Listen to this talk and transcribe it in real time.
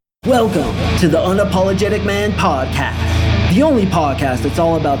Welcome to the Unapologetic Man Podcast, the only podcast that's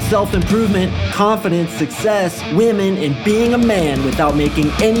all about self-improvement, confidence, success, women, and being a man without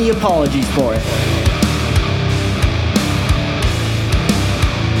making any apologies for it.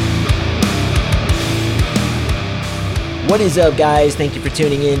 What is up, guys? Thank you for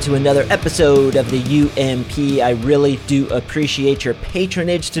tuning in to another episode of the UMP. I really do appreciate your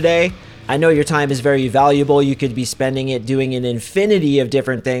patronage today. I know your time is very valuable. You could be spending it doing an infinity of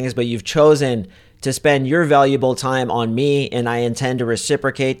different things, but you've chosen to spend your valuable time on me, and I intend to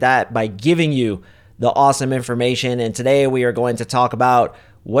reciprocate that by giving you the awesome information. And today we are going to talk about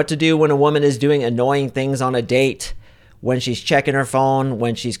what to do when a woman is doing annoying things on a date, when she's checking her phone,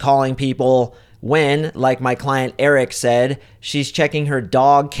 when she's calling people, when, like my client Eric said, she's checking her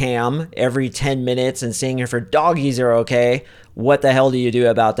dog cam every 10 minutes and seeing if her doggies are okay. What the hell do you do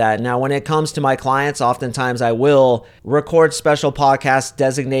about that? Now, when it comes to my clients, oftentimes I will record special podcasts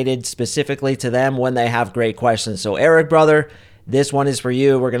designated specifically to them when they have great questions. So Eric, brother, this one is for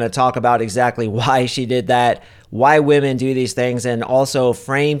you. We're going to talk about exactly why she did that, why women do these things, and also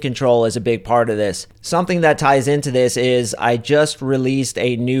frame control is a big part of this. Something that ties into this is I just released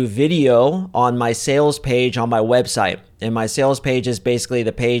a new video on my sales page on my website. And my sales page is basically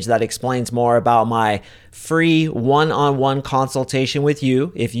the page that explains more about my free one-on-one consultation with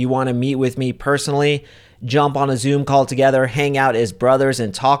you. If you want to meet with me personally, jump on a Zoom call together, hang out as brothers,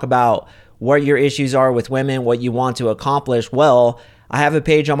 and talk about what your issues are with women, what you want to accomplish. Well, I have a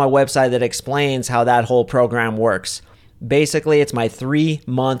page on my website that explains how that whole program works. Basically, it's my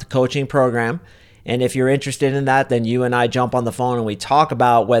 3-month coaching program. And if you're interested in that, then you and I jump on the phone and we talk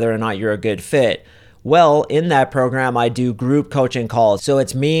about whether or not you're a good fit. Well, in that program, I do group coaching calls. So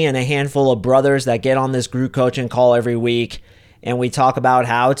it's me and a handful of brothers that get on this group coaching call every week. And we talk about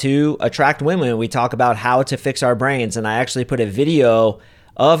how to attract women. We talk about how to fix our brains. And I actually put a video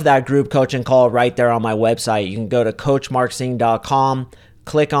of that group coaching call right there on my website. You can go to coachmarksing.com,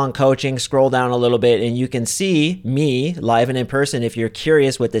 click on coaching, scroll down a little bit, and you can see me live and in person. If you're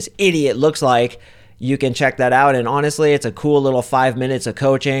curious what this idiot looks like, you can check that out. And honestly, it's a cool little 5 minutes of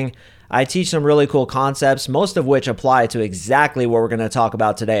coaching. I teach some really cool concepts, most of which apply to exactly what we're going to talk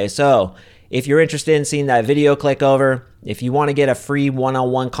about today. So if you're interested in seeing that video, click over. If you want to get a free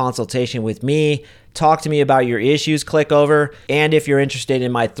one-on-one consultation with me, talk to me about your issues, click over. And if you're interested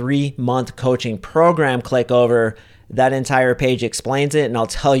in my 3-month coaching program, click over. That entire page explains it. And I'll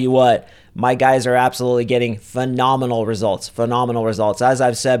tell you what, my guys are absolutely getting phenomenal results. As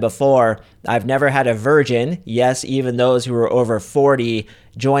I've said before, I've never had a virgin, yes, even those who are over 40,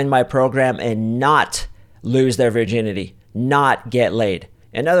 join my program and not lose their virginity, not get laid.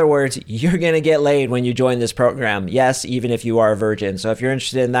 In other words, you're going to get laid when you join this program. Yes, even if you are a virgin. So if you're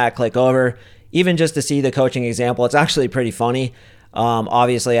interested in that, click over. Even just to see the coaching example, it's actually pretty funny.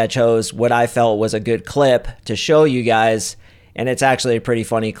 Obviously, I chose what I felt was a good clip to show you guys. And it's actually a pretty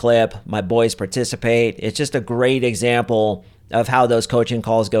funny clip. My boys participate. It's just a great example of how those coaching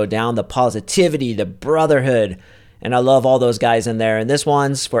calls go down. The positivity, the brotherhood. And I love all those guys in there. And this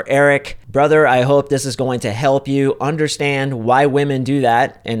one's for Eric. Brother, I hope this is going to help you understand why women do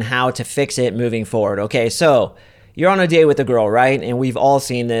that and how to fix it moving forward. Okay, so you're on a date with a girl, right? And we've all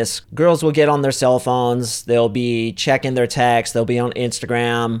seen this. Girls will get on their cell phones. They'll be checking their texts. They'll be on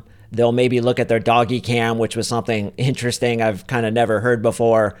Instagram. They'll maybe look at their doggy cam, which was something interesting I've kind of never heard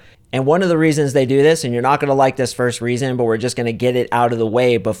before. And one of the reasons they do this, and you're not going to like this first reason, but we're just going to get it out of the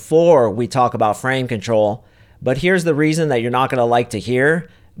way before we talk about frame control. But here's the reason that you're not going to like to hear,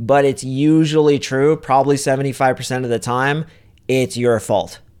 but it's usually true, probably 75% of the time, it's your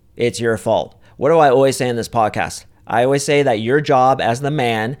fault. It's your fault. What do I always say in this podcast? I always say that your job as the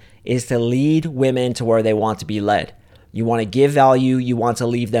man is to lead women to where they want to be led. You want to give value. You want to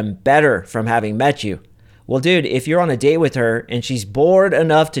leave them better from having met you. Well, dude, if you're on a date with her and she's bored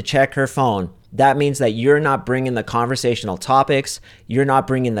enough to check her phone, that means that you're not bringing the conversational topics. You're not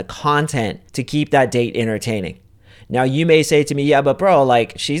bringing the content to keep that date entertaining. Now, you may say to me, yeah, but bro,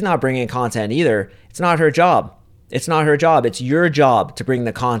 like she's not bringing content either. It's not her job. It's not her job. It's your job to bring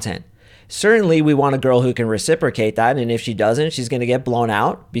the content. Certainly, we want a girl who can reciprocate that. And if she doesn't, she's going to get blown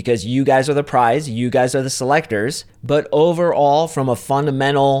out because you guys are the prize. You guys are the selectors. But overall, from a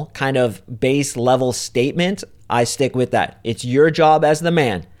fundamental kind of base level statement, I stick with that. It's your job as the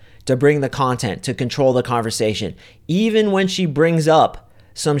man to bring the content, to control the conversation, even when she brings up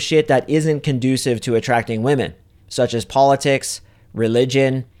some shit that isn't conducive to attracting women, such as politics,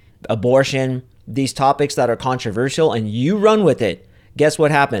 religion, abortion, these topics that are controversial, and you run with it. Guess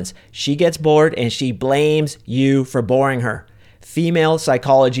what happens? She gets bored and she blames you for boring her. Female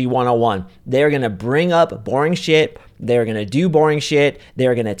Psychology 101. They're going to bring up boring shit. They're going to do boring shit.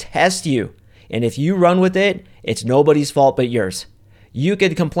 They're going to test you. And if you run with it, it's nobody's fault but yours. You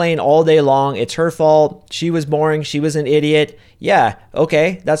could complain all day long. It's her fault. She was boring. She was an idiot. Yeah,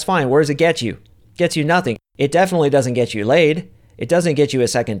 okay, that's fine. Where does it get you? Gets you nothing. It definitely doesn't get you laid. It doesn't get you a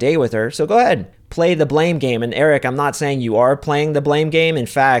second date with her. So go ahead, play the blame game. And Eric, I'm not saying you are playing the blame game. In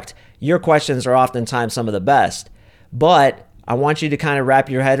fact, your questions are oftentimes some of the best. But I want you to kind of wrap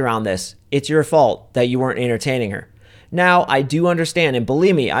your head around this. It's your fault that you weren't entertaining her. Now, I do understand, and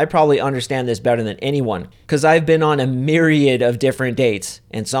believe me, I probably understand this better than anyone because I've been on a myriad of different dates,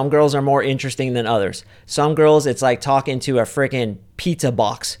 and some girls are more interesting than others. Some girls, it's like talking to a freaking pizza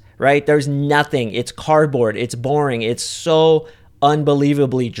box, right? There's nothing. It's cardboard. It's boring. It's so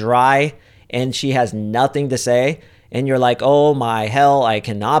unbelievably dry, and she has nothing to say. And you're like, oh my hell, I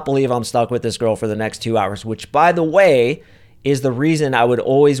cannot believe I'm stuck with this girl for the next 2 hours, which, by the way, is the reason I would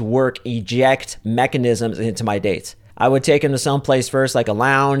always work eject mechanisms into my dates. I would take them to some place first, like a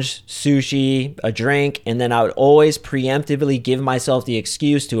lounge, sushi, a drink, and then I would always preemptively give myself the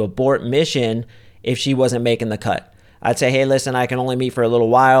excuse to abort mission if she wasn't making the cut. I'd say, hey, listen, I can only meet for a little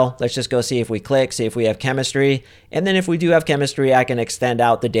while. Let's just go see if we click, see if we have chemistry. And then if we do have chemistry, I can extend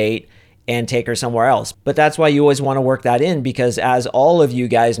out the date and take her somewhere else. But that's why you always want to work that in because as all of you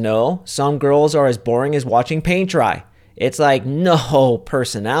guys know, some girls are as boring as watching paint dry. It's like no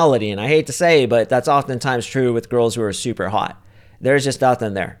personality. And I hate to say, but that's oftentimes true with girls who are super hot. There's just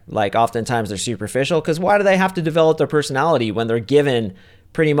nothing there. Like oftentimes they're superficial because why do they have to develop their personality when they're given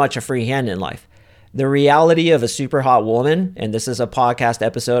pretty much a free hand in life? The reality of a super hot woman, and this is a podcast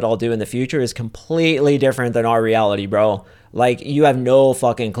episode I'll do in the future, is completely different than our reality, bro. Like you have no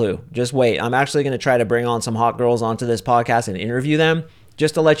fucking clue. Just wait. I'm actually going to try to bring on some hot girls onto this podcast and interview them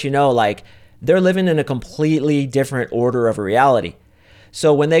just to let you know, like, they're living in a completely different order of reality.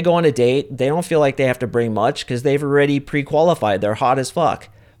 So when they go on a date, they don't feel like they have to bring much because they've already pre-qualified. They're hot as fuck.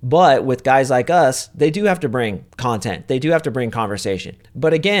 But with guys like us, they do have to bring content. They do have to bring conversation.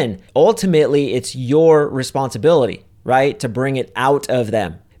 But again, ultimately, it's your responsibility, right? To bring it out of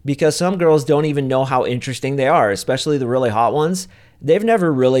them. Because some girls don't even know how interesting they are, especially the really hot ones. They've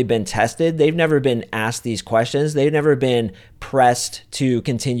never really been tested. They've never been asked these questions. They've never been pressed to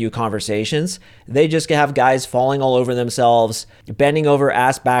continue conversations. They just have guys falling all over themselves, bending over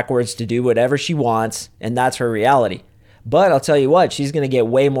ass backwards to do whatever she wants, and that's her reality. But I'll tell you what, she's going to get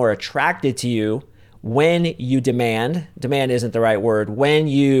way more attracted to you when you demand isn't the right word, when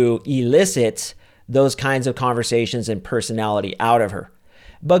you elicit those kinds of conversations and personality out of her.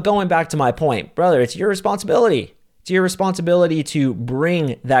 But going back to my point, brother, it's your responsibility. It's your responsibility to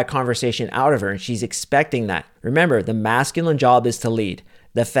bring that conversation out of her, and she's expecting that. Remember, the masculine job is to lead.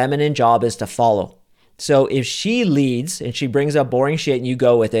 The feminine job is to follow. So if she leads and she brings up boring shit and you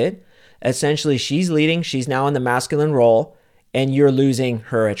go with it, essentially she's leading, she's now in the masculine role, and you're losing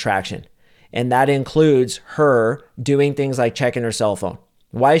her attraction. And that includes her doing things like checking her cell phone.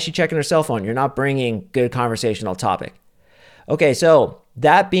 Why is she checking her cell phone? You're not bringing good conversational topic. Okay, so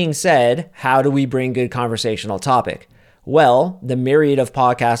that being said, how do we bring good conversational topic? Well, the myriad of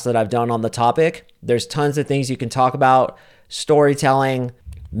podcasts that I've done on the topic, there's tons of things you can talk about: storytelling,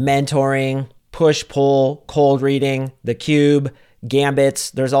 mentoring, push-pull, cold reading, the cube,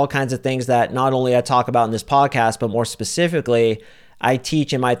 gambits. There's all kinds of things that not only I talk about in this podcast, but more specifically, I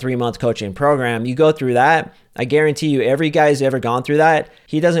teach in my 3-month coaching program. You go through that, I guarantee you every guy who's ever gone through that,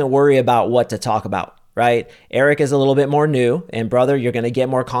 he doesn't worry about what to talk about. Right? Eric is a little bit more new, and brother, you're going to get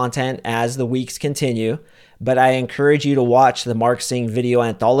more content as the weeks continue, but I encourage you to watch the Mark Sing video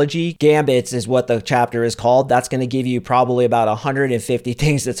anthology. Gambits is what the chapter is called. That's going to give you probably about 150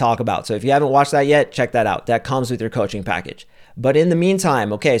 things to talk about. So if you haven't watched that yet, check that out. That comes with your coaching package. But in the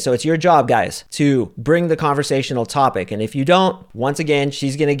meantime, okay, so it's your job, guys, to bring the conversational topic. And if you don't, once again,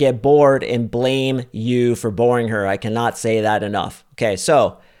 she's going to get bored and blame you for boring her. I cannot say that enough. Okay,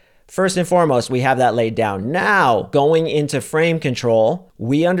 so first and foremost, we have that laid down. Now, going into frame control,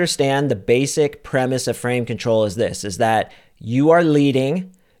 we understand the basic premise of frame control is this, is that you are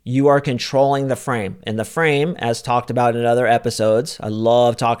leading, you are controlling the frame. And the frame, as talked about in other episodes, I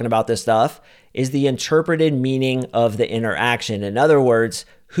love talking about this stuff, is the interpreted meaning of the interaction. In other words,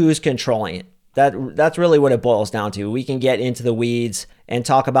 who's controlling it? That's really what it boils down to. We can get into the weeds and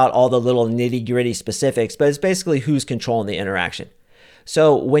talk about all the little nitty-gritty specifics, but it's basically who's controlling the interaction.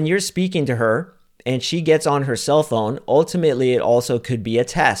 So when you're speaking to her and she gets on her cell phone, ultimately it also could be a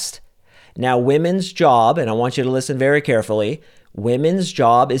test. Now, women's job, and I want you to listen very carefully, women's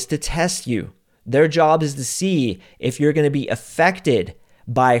job is to test you. Their job is to see if you're going to be affected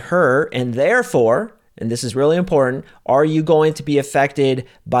by her and therefore and this is really important, are you going to be affected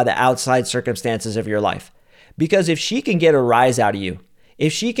by the outside circumstances of your life? Because if she can get a rise out of you,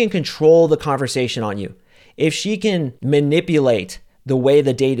 if she can control the conversation on you, if she can manipulate the way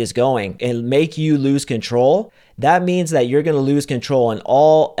the date is going and make you lose control, that means that you're going to lose control in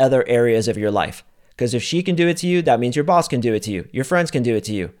all other areas of your life. Because if she can do it to you, that means your boss can do it to you. Your friends can do it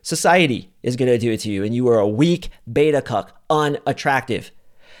to you. Society is going to do it to you. And you are a weak beta cuck, unattractive.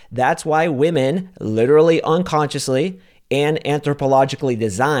 That's why women literally unconsciously and anthropologically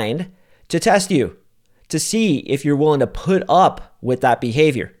designed to test you, to see if you're willing to put up with that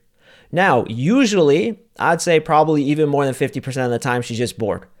behavior. Now, usually, I'd say probably even more than 50% of the time, she's just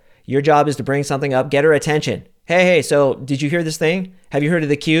bored. Your job is to bring something up, get her attention. Hey, so did you hear this thing? Have you heard of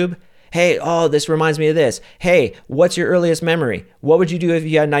the cube? Hey, oh, this reminds me of this. Hey, what's your earliest memory? What would you do if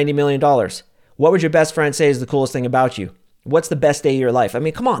you had $90 million? What would your best friend say is the coolest thing about you? What's the best day of your life? I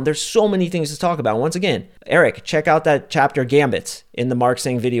mean, come on, there's so many things to talk about. Once again, Eric, check out that chapter Gambits in the Mark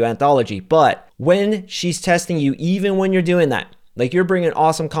Sing video anthology. But when she's testing you, even when you're doing that, like you're bringing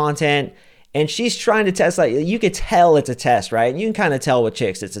awesome content and she's trying to test, like you could tell it's a test, right? You can kind of tell with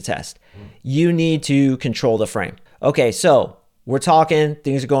chicks it's a test. You need to control the frame. Okay, so we're talking,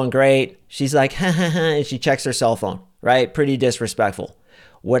 things are going great. She's like, ha ha ha, and she checks her cell phone, right? Pretty disrespectful.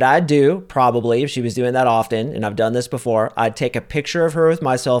 What I'd do, probably, if she was doing that often, and I've done this before, I'd take a picture of her with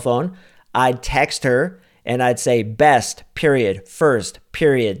my cell phone, I'd text her, and I'd say, best, period, first,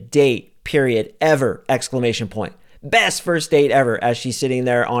 period, date, period, ever, exclamation point. Best first date ever, as she's sitting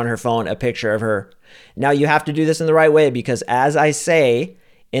there on her phone, a picture of her. Now, you have to do this in the right way, because as I say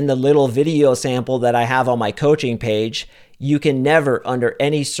in the little video sample that I have on my coaching page, you can never, under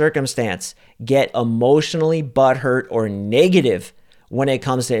any circumstance, get emotionally butthurt or negative when it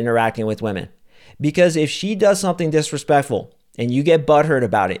comes to interacting with women. Because if she does something disrespectful and you get butthurt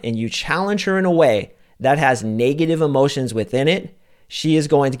about it and you challenge her in a way that has negative emotions within it, she is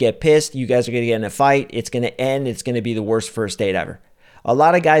going to get pissed. You guys are going to get in a fight. It's going to end. It's going to be the worst first date ever. A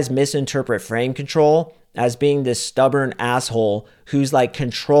lot of guys misinterpret frame control as being this stubborn asshole who's like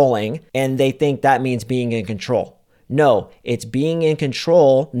controlling, and they think that means being in control. No, it's being in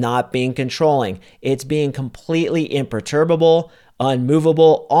control, not being controlling. It's being completely imperturbable,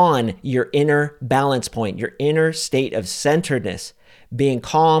 unmovable on your inner balance point, your inner state of centeredness. Being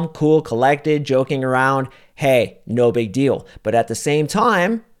calm, cool, collected, joking around, hey, no big deal. But at the same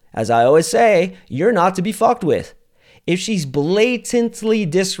time, as I always say, you're not to be fucked with. If she's blatantly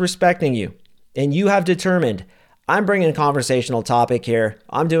disrespecting you and you have determined, I'm bringing a conversational topic here,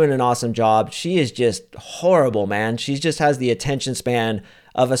 I'm doing an awesome job, she is just horrible, man. She just has the attention span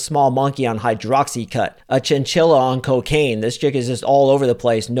of a small monkey on hydroxycut, a chinchilla on cocaine. This chick is just all over the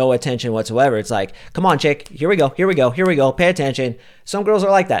place, no attention whatsoever. It's like, come on, chick, here we go, pay attention. Some girls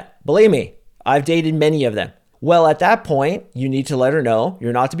are like that. Believe me, I've dated many of them. Well, at that point, you need to let her know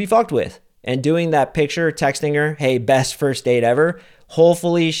you're not to be fucked with. And doing that picture, texting her, hey, best first date ever,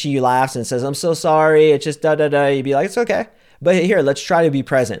 hopefully she laughs and says, I'm so sorry, it's just da-da-da. You'd be like, it's okay. But here, let's try to be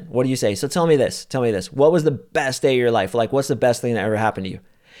present. What do you say? So tell me this. What was the best day of your life? Like, what's the best thing that ever happened to you?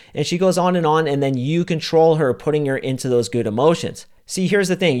 And she goes on, and then you control her, putting her into those good emotions. See, here's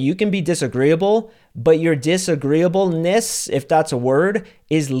the thing. You can be disagreeable, but your disagreeableness, if that's a word,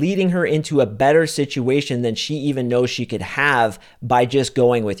 is leading her into a better situation than she even knows she could have by just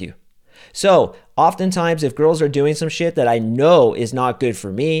going with you. So oftentimes, if girls are doing some shit that I know is not good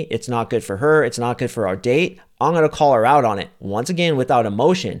for me, it's not good for her, it's not good for our date, I'm going to call her out on it, once again, without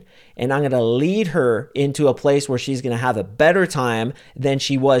emotion. And I'm going to lead her into a place where she's going to have a better time than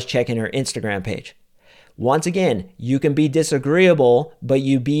she was checking her Instagram page. Once again, you can be disagreeable, but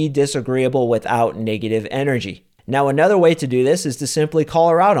you be disagreeable without negative energy. Now, another way to do this is to simply call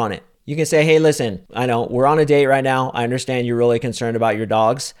her out on it. You can say, hey, listen, I know we're on a date right now. I understand you're really concerned about your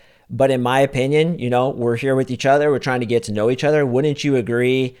dogs. But in my opinion, we're here with each other. We're trying to get to know each other. Wouldn't you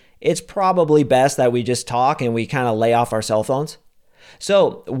agree? It's probably best that we just talk and we kind of lay off our cell phones.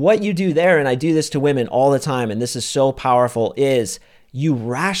 So what you do there, and I do this to women all the time, and this is so powerful, is you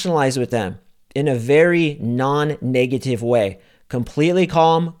rationalize with them in a very non-negative way, completely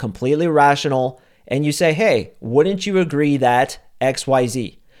calm, completely rational. And you say, hey, wouldn't you agree that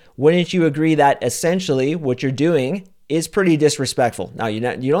XYZ? Wouldn't you agree that essentially what you're doing is pretty disrespectful? Now, you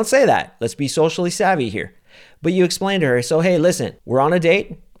don't say that. Let's be socially savvy here. But you explain to her, so, hey, listen, we're on a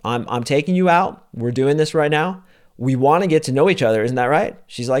date. I'm taking you out. We're doing this right now. We want to get to know each other. Isn't that right?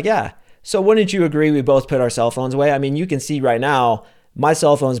 She's like, yeah. So wouldn't you agree we both put our cell phones away? I mean, you can see right now, my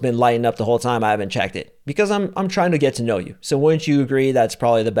cell phone's been lighting up the whole time. I haven't checked it because I'm trying to get to know you. So wouldn't you agree that's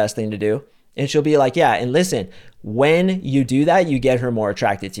probably the best thing to do? And she'll be like, yeah. And listen, when you do that, you get her more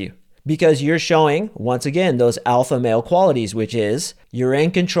attracted to you. Because you're showing, once again, those alpha male qualities, which is you're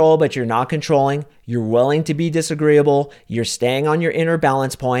in control, but you're not controlling. You're willing to be disagreeable. You're staying on your inner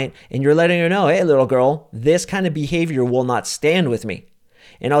balance point, and you're letting her know, hey, little girl, this kind of behavior will not stand with me.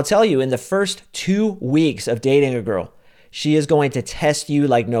 And I'll tell you, in the first 2 weeks of dating a girl, she is going to test you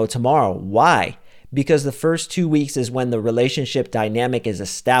like no tomorrow. Why? Because the first 2 weeks is when the relationship dynamic is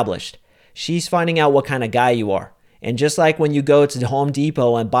established. She's finding out what kind of guy you are. And just like when you go to Home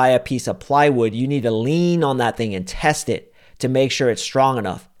Depot and buy a piece of plywood, you need to lean on that thing and test it to make sure it's strong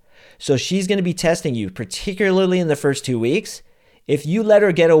enough. So she's going to be testing you, particularly in the first 2 weeks. If you let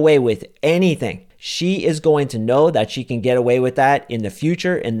her get away with anything, she is going to know that she can get away with that in the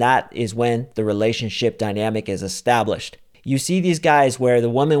future, and that is when the relationship dynamic is established. You see these guys where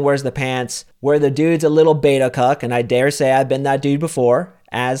the woman wears the pants, where the dude's a little beta cuck, and I dare say I've been that dude before,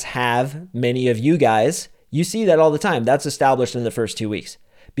 as have many of you guys. You see that all the time. That's established in the first 2 weeks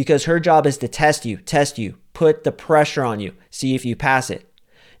because her job is to test you, put the pressure on you, see if you pass it.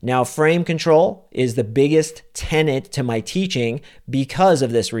 Now, frame control is the biggest tenet to my teaching because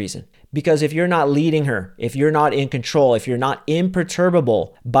of this reason. Because if you're not leading her, if you're not in control, if you're not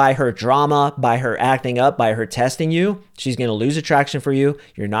imperturbable by her drama, by her acting up, by her testing you, she's going to lose attraction for you.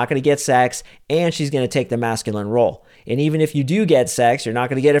 You're not going to get sex, and she's going to take the masculine role. And even if you do get sex, you're not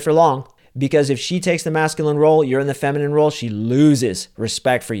going to get it for long. Because if she takes the masculine role, you're in the feminine role, she loses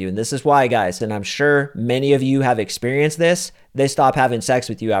respect for you. And this is why, guys, and I'm sure many of you have experienced this, they stop having sex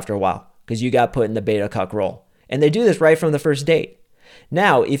with you after a while because you got put in the beta cuck role. And they do this right from the first date.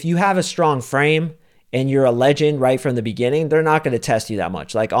 Now, if you have a strong frame and you're a legend right from the beginning, they're not going to test you that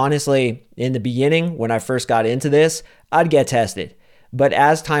much. Like, honestly, in the beginning, when I first got into this, I'd get tested. But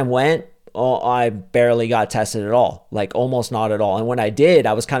as time went, I barely got tested at all, like almost not at all. And when I did,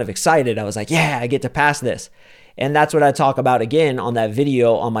 I was kind of excited. I was like, yeah, I get to pass this. And that's what I talk about again on that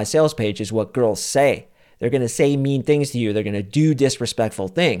video on my sales page is what girls say. They're going to say mean things to you. They're going to do disrespectful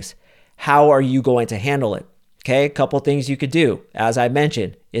things. How are you going to handle it? Okay, a couple things you could do, as I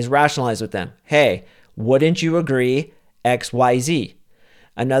mentioned, is rationalize with them. Hey, wouldn't you agree X, Y, Z?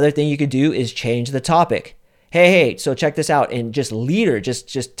 Another thing you could do is change the topic. Hey, so check this out, and just lead her,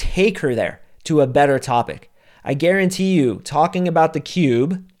 just take her there to a better topic. I guarantee you, talking about the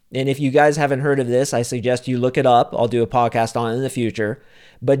cube, and if you guys haven't heard of this, I suggest you look it up. I'll do a podcast on it in the future.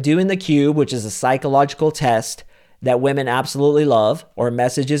 But doing the cube, which is a psychological test that women absolutely love, or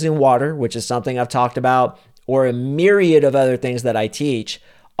messages in water, which is something I've talked about, or a myriad of other things that I teach,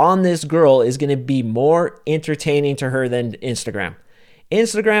 on this girl is going to be more entertaining to her than Instagram.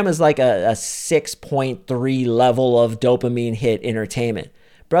 Instagram is like a 6.3 level of dopamine hit entertainment.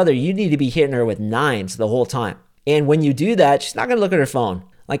 Brother, you need to be hitting her with 9s the whole time. And when you do that, she's not going to look at her phone.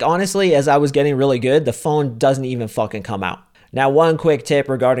 Like, honestly, as I was getting really good, the phone doesn't even fucking come out. Now, one quick tip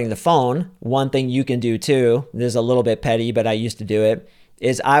regarding the phone, one thing you can do too, this is a little bit petty, but I used to do it,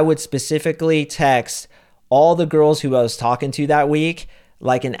 is I would specifically text all the girls who I was talking to that week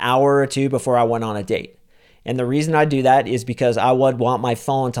like an hour or two before I went on a date. And the reason I do that is because I would want my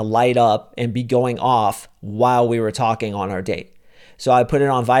phone to light up and be going off while we were talking on our date. So I put it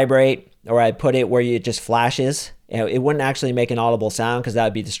on vibrate, or I put it where it just flashes. It wouldn't actually make an audible sound because that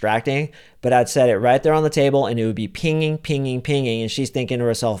would be distracting, but I'd set it right there on the table and it would be pinging, pinging, pinging. And she's thinking to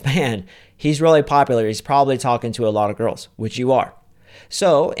herself, man, he's really popular. He's probably talking to a lot of girls, which you are.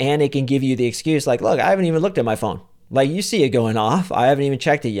 So, and it can give you the excuse like, look, I haven't even looked at my phone. Like, you see it going off. I haven't even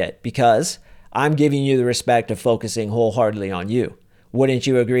checked it yet because I'm giving you the respect of focusing wholeheartedly on you. Wouldn't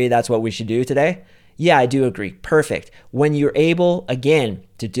you agree that's what we should do today? Yeah, I do agree. Perfect. When you're able, again,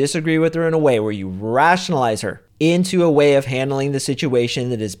 to disagree with her in a way where you rationalize her into a way of handling the situation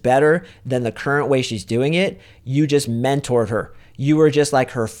that is better than the current way she's doing it, you just mentored her. You were just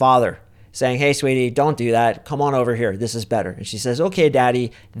like her father saying, hey, sweetie, don't do that. Come on over here. This is better. And she says, okay,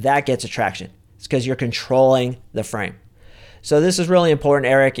 daddy, that gets attraction. It's because you're controlling the frame. So this is really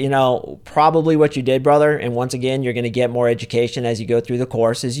important, Eric. You know, probably what you did, brother, and once again, you're going to get more education as you go through the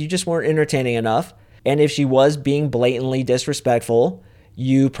course, is you just weren't entertaining enough. And if she was being blatantly disrespectful,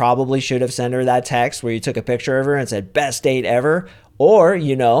 you probably should have sent her that text where you took a picture of her and said, best date ever. Or,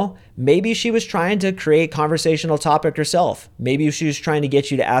 you know, maybe she was trying to create conversational topic herself. Maybe she was trying to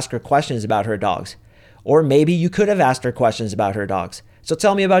get you to ask her questions about her dogs. Or maybe you could have asked her questions about her dogs. So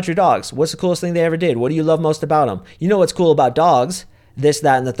tell me about your dogs. What's the coolest thing they ever did? What do you love most about them? You know what's cool about dogs? This,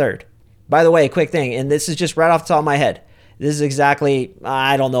 that, and the third. By the way, quick thing, and this is just right off the top of my head. This is exactly,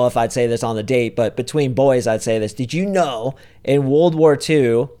 I don't know if I'd say this on the date, but between boys, I'd say this. Did you know in World War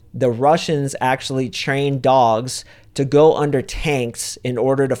II, the Russians actually trained dogs to go under tanks in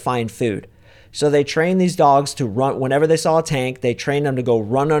order to find food? So they train these dogs to run whenever they saw a tank. They train them to go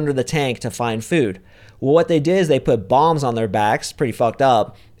run under the tank to find food. Well, what they did is they put bombs on their backs, pretty fucked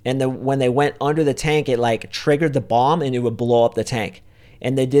up. And then when they went under the tank, it like triggered the bomb and it would blow up the tank.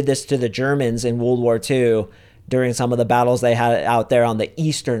 And they did this to the Germans in World War II during some of the battles they had out there on the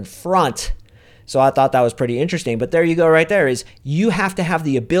Eastern Front. So I thought that was pretty interesting. But there you go right there is you have to have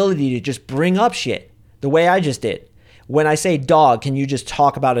the ability to just bring up shit the way I just did. When I say dog, can you just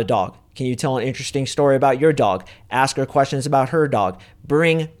talk about a dog? Can you tell an interesting story about your dog? Ask her questions about her dog.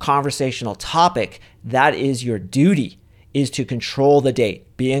 Bring conversational topic. That is your duty, is to control the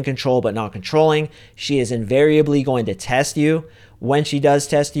date. Be in control but not controlling. She is invariably going to test you. When she does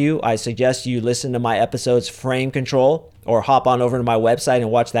test you, I suggest you listen to my episodes Frame Control or hop on over to my website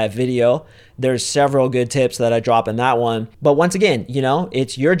and watch that video. There's several good tips that I drop in that one. But once again,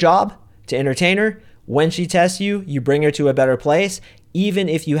 it's your job to entertain her. When she tests you, you bring her to a better place. Even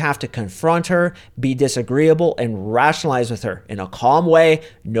if you have to confront her, be disagreeable, and rationalize with her in a calm way,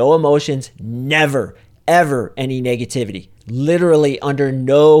 no emotions, never, ever any negativity. Literally, under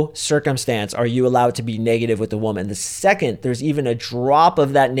no circumstance are you allowed to be negative with a woman. The second there's even a drop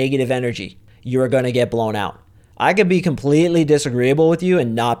of that negative energy, you are going to get blown out. I could be completely disagreeable with you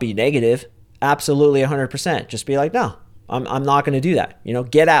and not be negative. Absolutely 100%. Just be like, no. I'm not going to do that.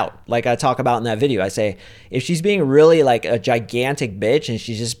 Get out. Like I talk about in that video. I say, if she's being really like a gigantic bitch and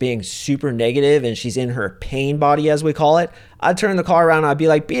she's just being super negative and she's in her pain body, as we call it, I'd turn the car around and I'd be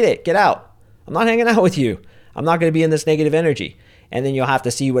like, beat it, get out. I'm not hanging out with you. I'm not going to be in this negative energy. And then you'll have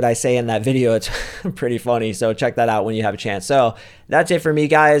to see what I say in that video. It's pretty funny. So check that out when you have a chance. So that's it for me,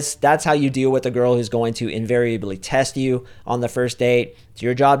 guys. That's how you deal with a girl who's going to invariably test you on the first date. It's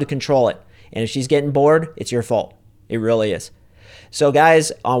your job to control it. And if she's getting bored, it's your fault. It really is. So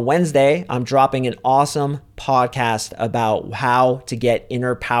guys, on Wednesday, I'm dropping an awesome podcast about how to get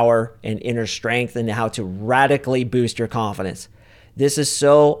inner power and inner strength and how to radically boost your confidence. This is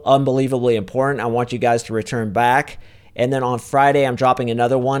so unbelievably important. I want you guys to return back. And then on Friday, I'm dropping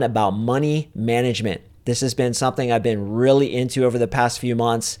another one about money management. This has been something I've been really into over the past few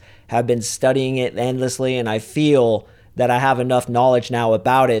months, have been studying it endlessly, and I feel that I have enough knowledge now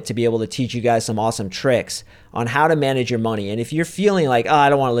about it to be able to teach you guys some awesome tricks on how to manage your money. And if you're feeling like, I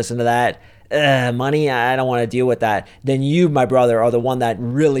don't want to listen to that, money, I don't want to deal with that, then you, my brother, are the one that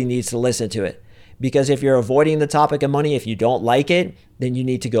really needs to listen to it. Because if you're avoiding the topic of money, if you don't like it, then you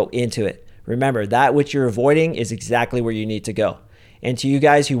need to go into it. Remember, that which you're avoiding is exactly where you need to go. And to you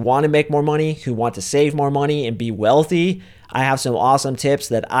guys who want to make more money, who want to save more money and be wealthy, I have some awesome tips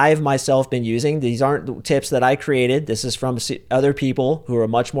that I've myself been using. These aren't tips that I created. This is from other people who are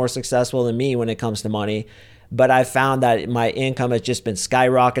much more successful than me when it comes to money. But I've found that my income has just been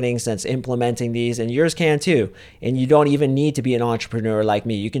skyrocketing since implementing these, and yours can too. And you don't even need to be an entrepreneur like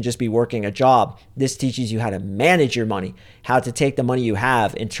me. You can just be working a job. This teaches you how to manage your money, how to take the money you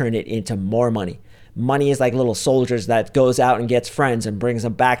have and turn it into more money. Money is like little soldiers that goes out and gets friends and brings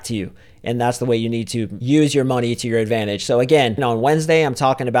them back to you. And that's the way you need to use your money to your advantage. So again, on Wednesday, I'm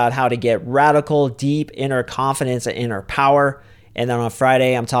talking about how to get radical, deep inner confidence and inner power. And then on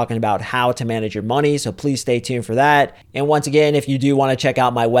Friday, I'm talking about how to manage your money. So please stay tuned for that. And once again, if you do want to check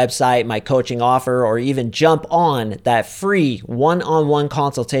out my website, my coaching offer, or even jump on that free one-on-one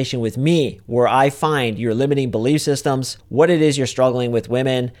consultation with me, where I find your limiting belief systems, what it is you're struggling with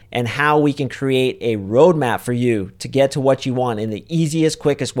women, and how we can create a roadmap for you to get to what you want in the easiest,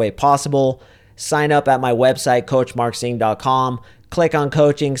 quickest way possible, sign up at my website, coachmarksing.com. Click on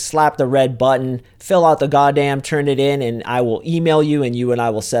coaching, slap the red button, fill out the goddamn, turn it in, and I will email you and I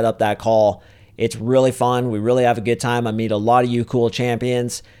will set up that call. It's really fun. We really have a good time. I meet a lot of you cool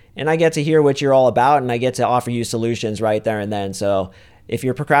champions, and I get to hear what you're all about, and I get to offer you solutions right there and then. So if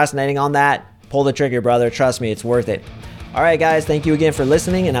you're procrastinating on that, pull the trigger, brother. Trust me, it's worth it. All right, guys, thank you again for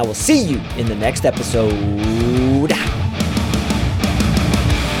listening, and I will see you in the next episode.